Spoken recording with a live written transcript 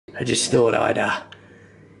I just thought I'd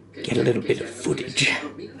get a little bit of footage.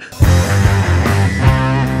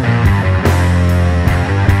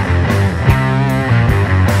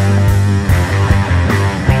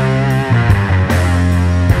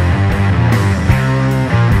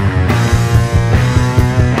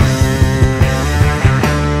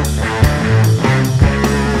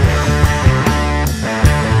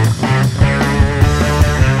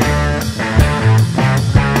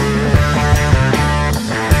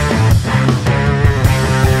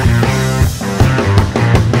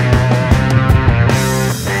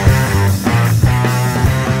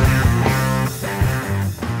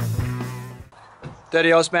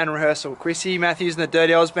 Dirty Oz Band rehearsal. Krissy, Matthew's in the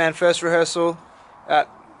Dirty Oz Band first rehearsal at,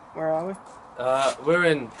 where are we? We're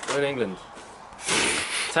in England.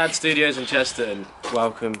 Tad Studios in Chester, and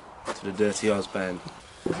welcome to the Dirty Oz Band.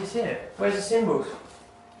 Is this it? Where's the cymbals?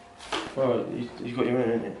 Well, you got your own,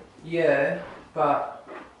 haven't you? Yeah, but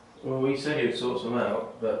Well, we said you'd sort some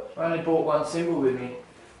out, but I only brought one cymbal with me.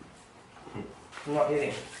 I'm not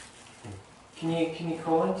hitting. Can you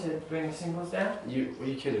call him to bring the cymbals down? are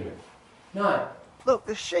you kidding me? No. Look,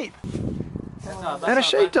 there's sheep. That's And a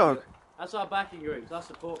sheepdog. That's our backing group. That's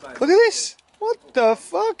support band. Look at this. What the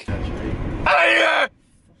fuck?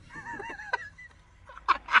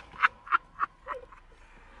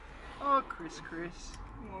 Oh, Chris.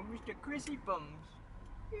 Oh, Mr. Krissy Bums.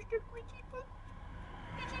 Mr. Krissy Bums.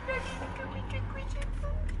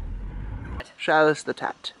 Show us the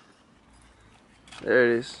tat.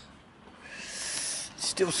 There it is.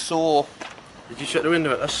 Still sore. Did you shut the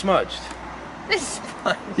window? That's smudged. This is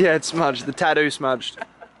fine. Yeah, it's smudged. The tattoo smudged.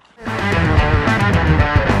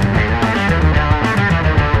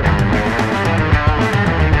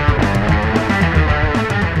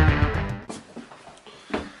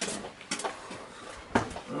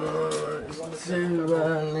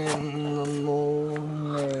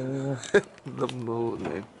 The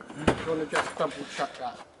morning. You want to just double check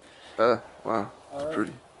that? Wow.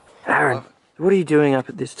 Pretty. Aaron, what are you doing up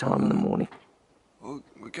at this time in the morning? Well,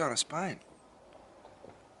 we're going to Spain.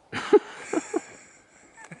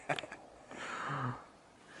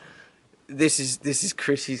 This is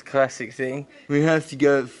Krissy's classic thing. We have to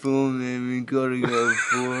go at 4, man. We gotta go at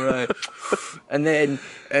 4, right? and then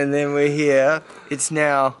we're here. It's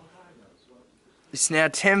now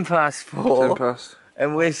 10 past 4. 10 past.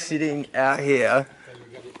 And we're sitting out here,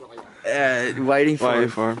 waiting for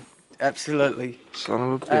him. Absolutely. Son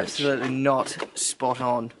of a bitch. Absolutely not spot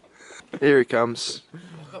on. Here he comes.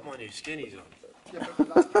 I've got my new skinnies on.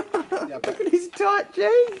 Look at his tight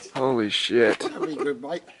jeans. Holy shit. That'll be good,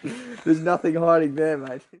 mate. There's nothing hiding there,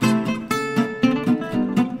 mate.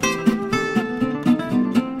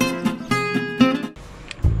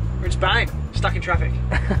 We're in Spain, stuck in traffic.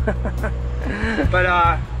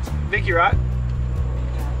 But Vicky, right?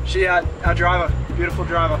 She, our driver, beautiful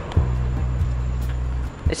driver.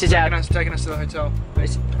 This is taking us to the hotel.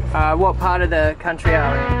 what part of the country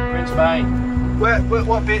are we? We're in Spain.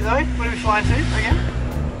 What bit though? Where are we flying to again?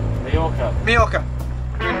 Mallorca. Mallorca.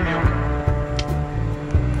 We're going to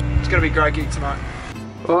Mallorca. It's gonna be a great gig tonight.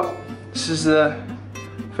 Well, this is the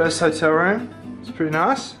first hotel room. It's pretty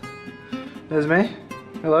nice. There's me.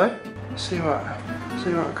 Hello. See what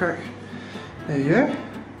crack. There you go.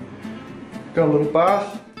 Got a little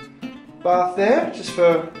bath there, just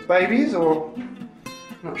for babies or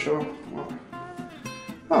not sure what.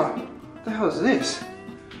 Oh, what the hell is this?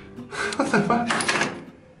 What the fuck?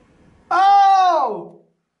 Oh!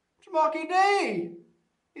 It's Miikey D!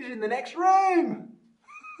 He's in the next room!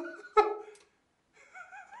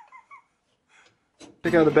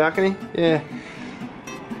 Check out the balcony? Yeah.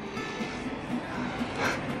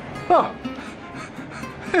 Oh!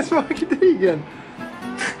 There's Miikey D again.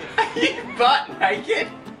 Are you butt naked?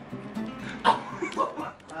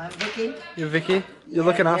 I'm Vicky. You're Vicky? You're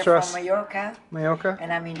looking after us. From Mallorca, Mallorca?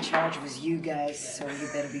 and I'm in charge with you guys, so you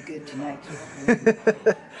better be good tonight.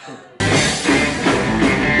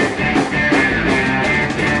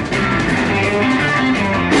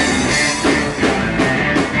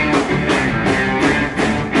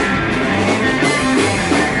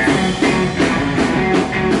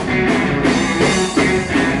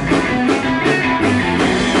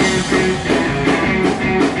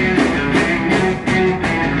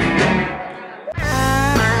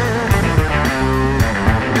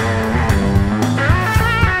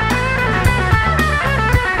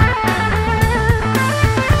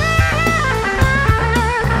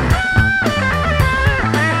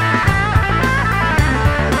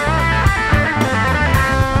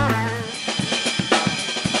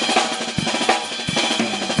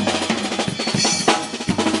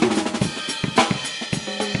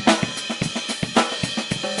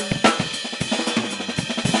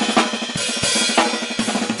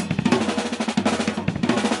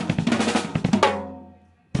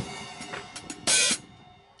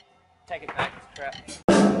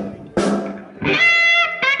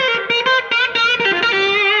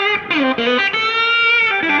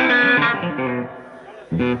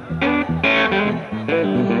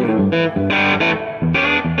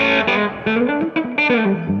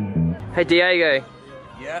 Hey Diego,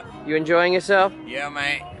 Yeah, you enjoying yourself? yeah,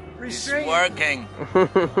 mate. It's working.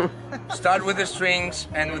 Start with the strings,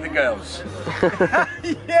 end with the girls.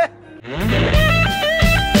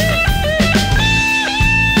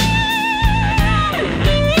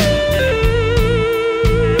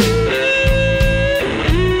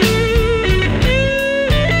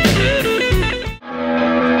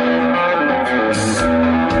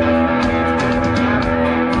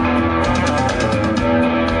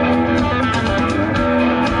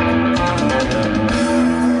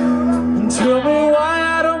 Tell me why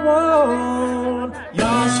I don't want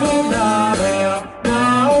your sweet loving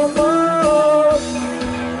no more.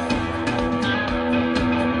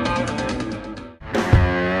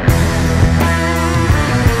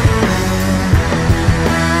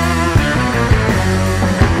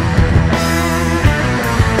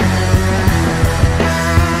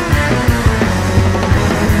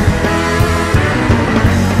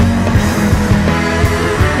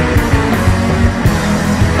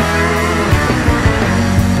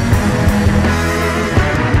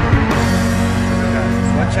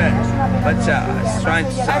 Watch out, it's trying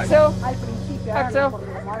to suck. Axel!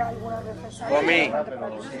 For me.